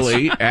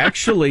competitions.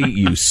 Actually,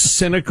 you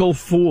cynical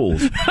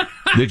fools.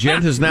 The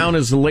gent is now in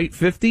his late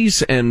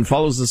 50s and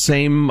follows the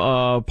same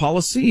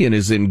policy and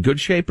is in good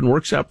shape and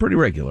works out pretty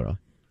regularly.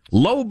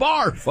 Low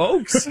bar,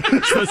 folks.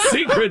 It's the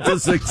secret to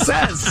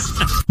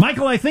success.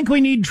 Michael, I think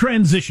we need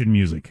transition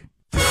music.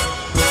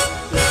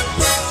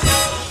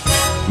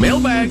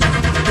 Mailbag.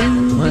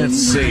 Let's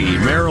see.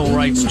 Merrill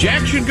writes,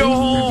 Jack should go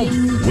home.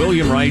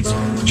 William writes,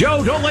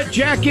 Joe, don't let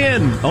Jack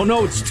in. Oh,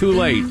 no, it's too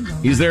late.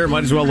 He's there.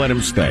 Might as well let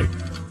him stay.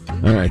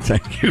 All right.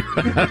 Thank you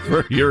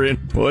for your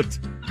input.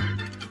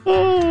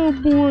 Oh,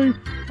 boy.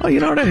 Oh, you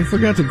know what I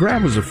forgot to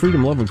grab was a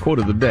freedom loving quote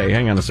of the day.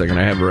 Hang on a second.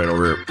 I have it right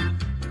over here.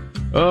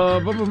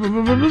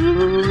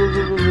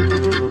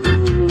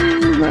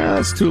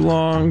 That's too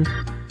long.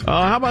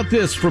 How about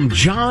this from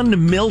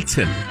John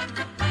Milton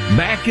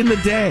back in the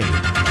day?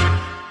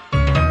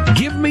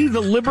 Give me the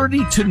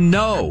liberty to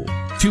know,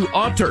 to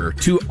utter,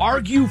 to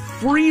argue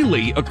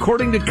freely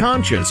according to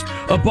conscience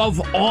above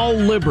all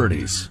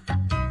liberties.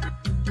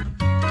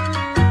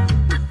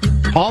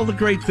 All the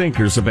great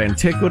thinkers of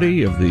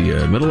antiquity, of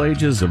the Middle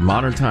Ages, of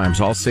modern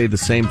times, all say the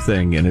same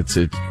thing, and it's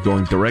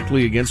going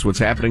directly against what's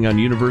happening on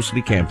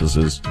university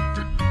campuses.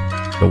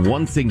 The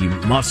one thing you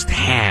must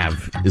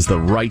have is the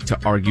right to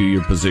argue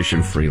your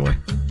position freely.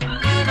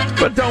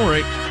 But don't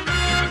worry.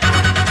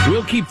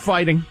 We'll keep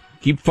fighting.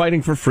 Keep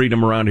fighting for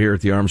freedom around here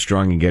at the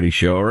Armstrong and Getty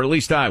Show, or at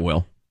least I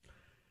will.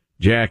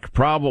 Jack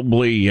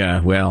probably,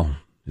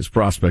 his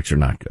prospects are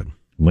not good.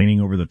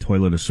 Leaning over the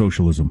toilet of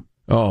socialism.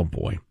 Oh,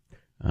 boy.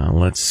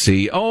 Let's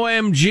see.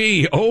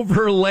 OMG,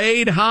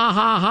 overlaid, ha,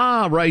 ha,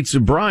 ha, writes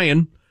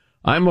Brian.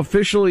 I'm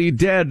officially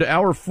dead.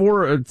 Hour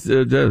 4.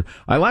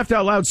 I laughed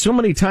out loud so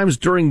many times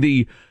during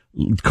the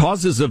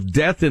causes of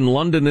death in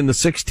London in the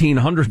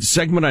 1600s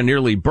segment, I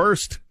nearly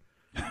burst.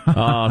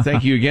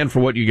 Thank you again for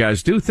what you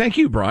guys do. Thank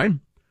you,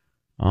 Brian.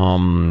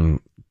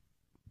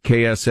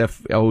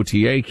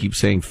 KSFOTA keeps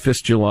saying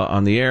fistula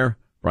on the air.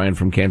 Brian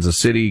from Kansas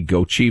City,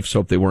 go Chiefs.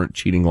 Hope they weren't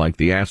cheating like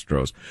the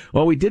Astros.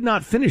 Well, we did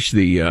not finish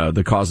the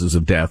causes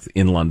of death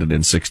in London in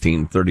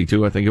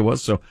 1632, I think it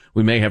was. So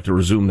we may have to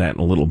resume that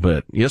in a little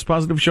bit. Yes,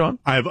 positive, Sean?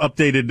 I have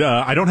updated,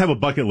 I don't have a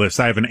bucket list.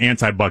 I have an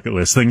anti-bucket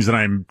list, things that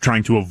I'm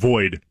trying to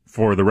avoid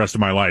for the rest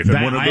of my life. And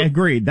I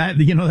agree.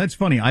 That's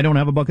funny. I don't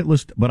have a bucket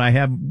list, but I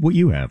have what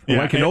you have. Yeah,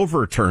 like an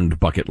overturned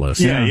bucket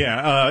list.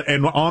 Yeah.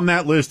 And on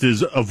that list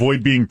is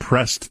avoid being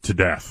pressed to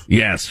death.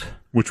 Yes.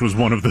 Which was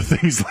one of the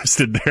things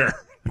listed there.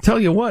 I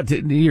tell you what,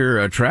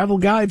 your travel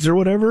guides or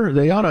whatever,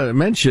 they ought to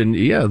mention,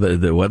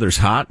 the weather's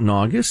hot in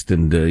August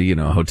and,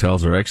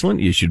 hotels are excellent.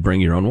 You should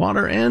bring your own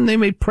water and they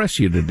may press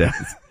you to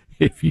death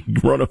if you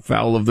run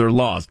afoul of their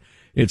laws.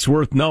 It's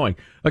worth knowing.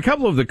 A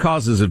couple of the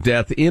causes of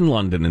death in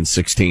London in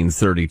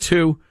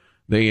 1632,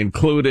 they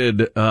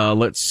included,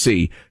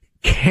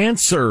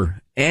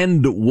 cancer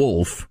and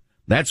wolf.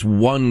 That's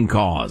one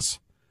cause.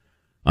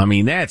 I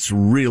mean, that's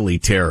really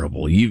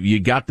terrible.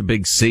 You got the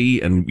big C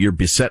and you're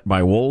beset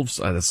by wolves.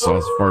 That's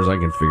as far as I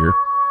can figure.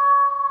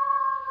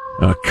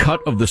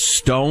 Cut of the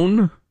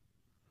stone.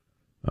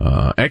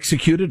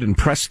 Executed and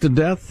pressed to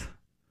death.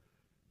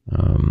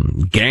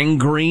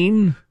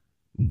 Gangrene.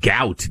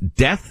 Gout.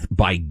 Death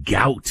by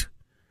gout.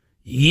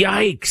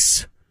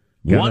 Yikes.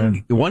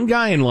 One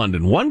guy in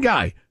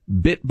London.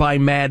 Bit by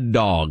mad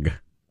dog.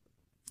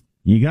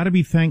 You got to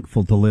be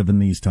thankful to live in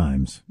these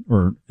times,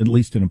 or at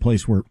least in a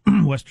place where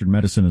Western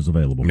medicine is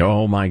available.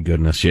 Oh my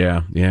goodness,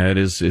 yeah, it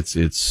is.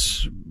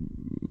 It's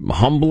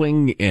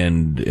humbling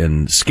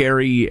and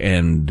scary,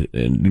 and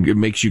it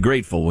makes you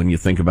grateful when you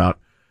think about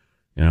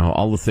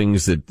all the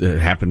things that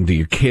happened to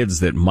your kids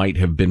that might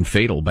have been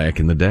fatal back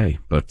in the day,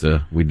 but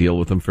we deal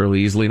with them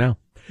fairly easily now.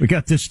 We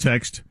got this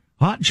text.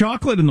 Hot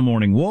chocolate in the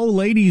morning. Whoa,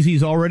 ladies,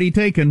 he's already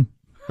taken.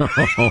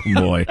 Oh,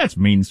 boy. That's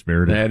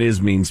mean-spirited. That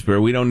is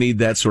mean-spirited. We don't need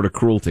that sort of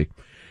cruelty.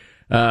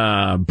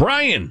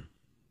 Brian,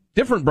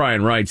 different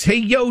Brian writes, hey,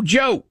 yo,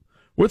 Joe,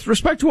 with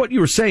respect to what you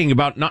were saying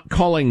about not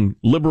calling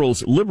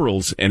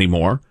liberals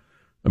anymore,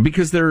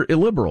 because they're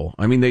illiberal.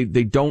 I mean,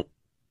 they don't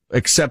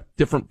accept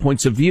different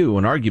points of view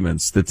and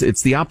arguments.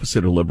 It's the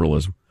opposite of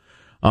liberalism.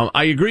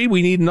 I agree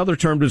we need another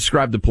term to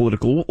describe the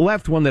political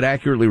left, one that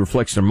accurately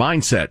reflects their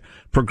mindset.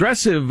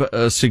 Progressive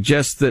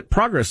suggests that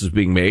progress is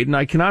being made, and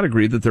I cannot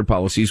agree that their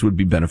policies would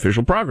be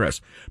beneficial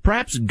progress.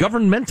 Perhaps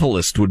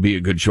governmentalist would be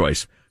a good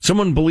choice.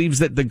 Someone believes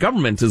that the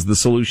government is the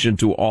solution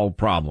to all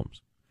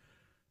problems.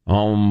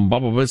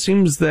 It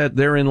seems that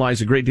therein lies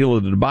a great deal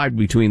of the divide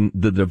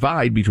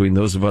between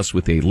those of us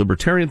with a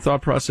libertarian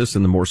thought process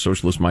and the more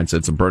socialist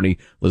mindsets of Bernie,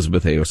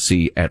 Elizabeth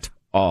AOC et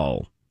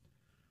al.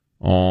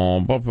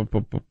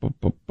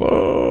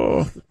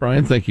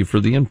 Brian, thank you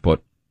for the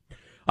input.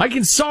 I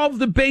can solve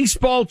the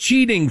baseball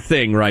cheating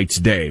thing, writes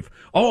Dave.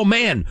 Oh,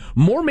 man,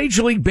 more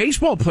Major League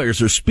Baseball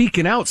players are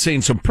speaking out,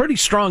 saying some pretty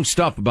strong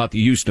stuff about the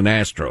Houston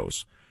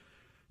Astros.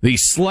 The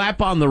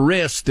slap on the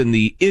wrist and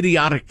the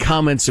idiotic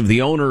comments of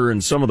the owner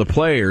and some of the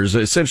players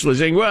essentially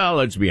saying, well,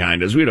 it's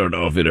behind us. We don't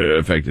know if it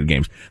affected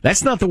games.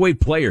 That's not the way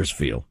players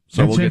feel.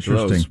 So we'll get to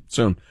those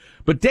soon.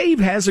 But Dave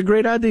has a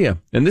great idea,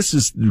 and this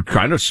is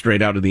kind of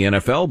straight out of the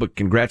NFL, but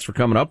congrats for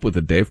coming up with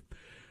it, Dave.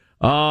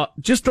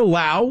 Just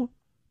allow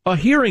a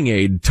hearing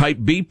aid type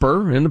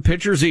beeper in the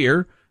pitcher's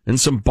ear and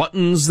some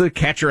buttons the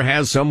catcher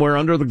has somewhere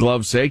under the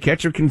glove say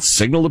catcher can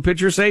signal the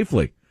pitcher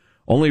safely.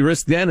 Only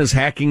risk then is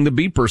hacking the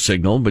beeper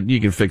signal, but you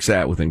can fix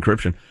that with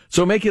encryption.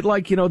 So make it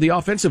like, the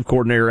offensive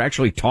coordinator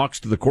actually talks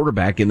to the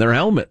quarterback in their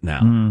helmet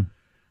now.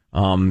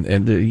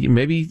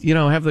 Maybe,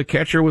 have the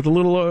catcher with a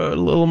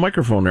little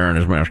microphone there in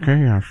his mouth.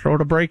 Okay, throw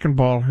the breaking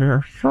ball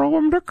here. Throw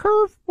him the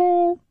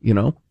curveball.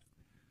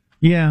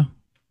 Yeah,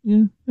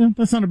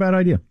 that's not a bad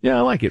idea. Yeah,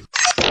 I like it.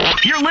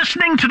 You're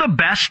listening to the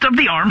best of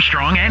the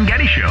Armstrong and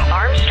Getty Show.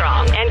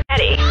 Armstrong and